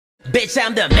Bitch,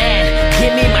 I'm the man,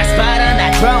 give me my spot on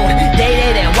that throne. They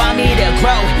didn't want me to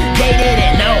grow, they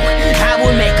didn't know I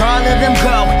would make all of them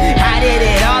go. I did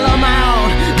it all on my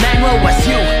own. Man, what was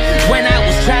you when I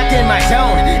was trapped in my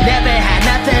zone? Never had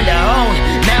nothing to own,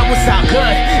 now it's all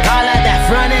good. All of that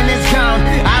frontin' is gone.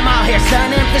 I'm out here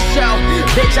stunning for show.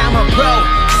 Bitch, I'm a pro,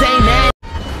 say man.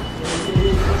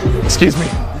 Excuse me,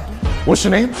 what's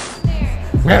your name?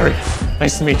 Mary.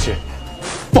 Nice to meet you.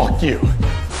 Fuck you.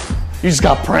 You just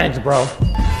got pranked, bro.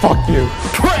 Fuck you.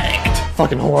 Pranked!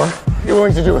 Fucking whore. You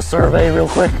willing to do a survey real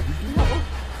quick? No.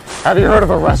 Have you heard of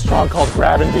a restaurant called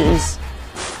Grabbin' D's?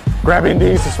 Grabbin'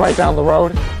 D's is right down the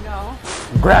road. No.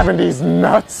 Grabbin' D's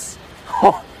nuts.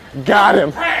 Oh, got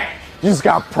him. Pranked! You just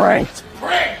got pranked.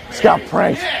 Pranked! Just got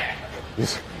pranked. Yeah.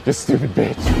 You stupid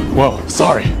bitch. Whoa,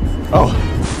 sorry. Oh,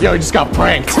 yo, you just got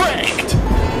pranked. Pranked!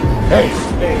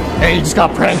 Hey, you just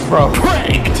got pranked, bro.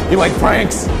 Pranked! You like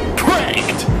pranks?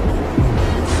 Pranked!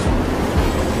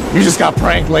 You just got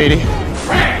pranked, lady.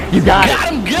 Pranked! You got it.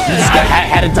 Got him good! You just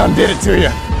had it done, did it to you.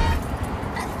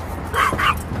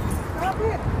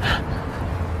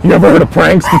 You ever heard of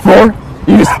pranks before?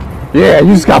 You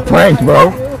just got pranked,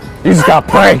 bro. You just got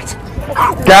pranked.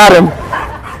 Got him.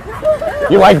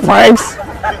 You like pranks?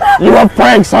 You love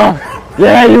pranks, huh?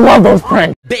 Yeah, you love those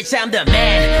pranks. Bitch, I'm the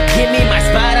man, give me my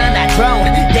spot on that throne.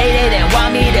 They didn't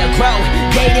want me to grow,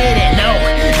 they didn't know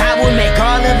I would make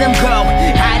all of them go.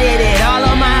 I did it all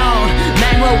on my own.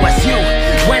 Man, what was you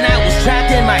when I was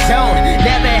trapped in my zone?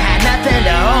 Never had nothing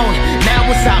to own, now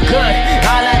it's all good.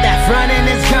 All of that frontin'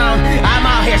 is gone. I'm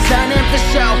out here stunning for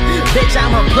show. Bitch,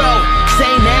 I'm a pro,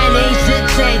 say man, ain't shit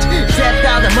change except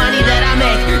all the money that I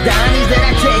make, the honeys that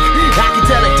I take. I can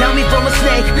tell a dummy from a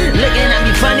snake. Looking at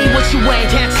me funny, what you ain't.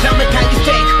 Can't stomach how you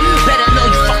fake. Better know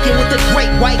you fucking with the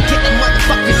great white. Get the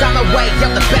motherfuckers on the way.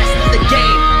 I'm the best in the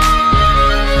game.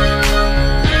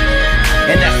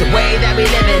 And that's the way that we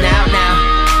living out now.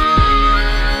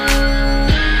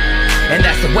 And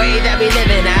that's the way that we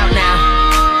living out now.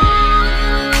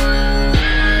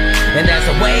 And that's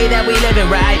the way that we living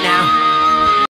right now.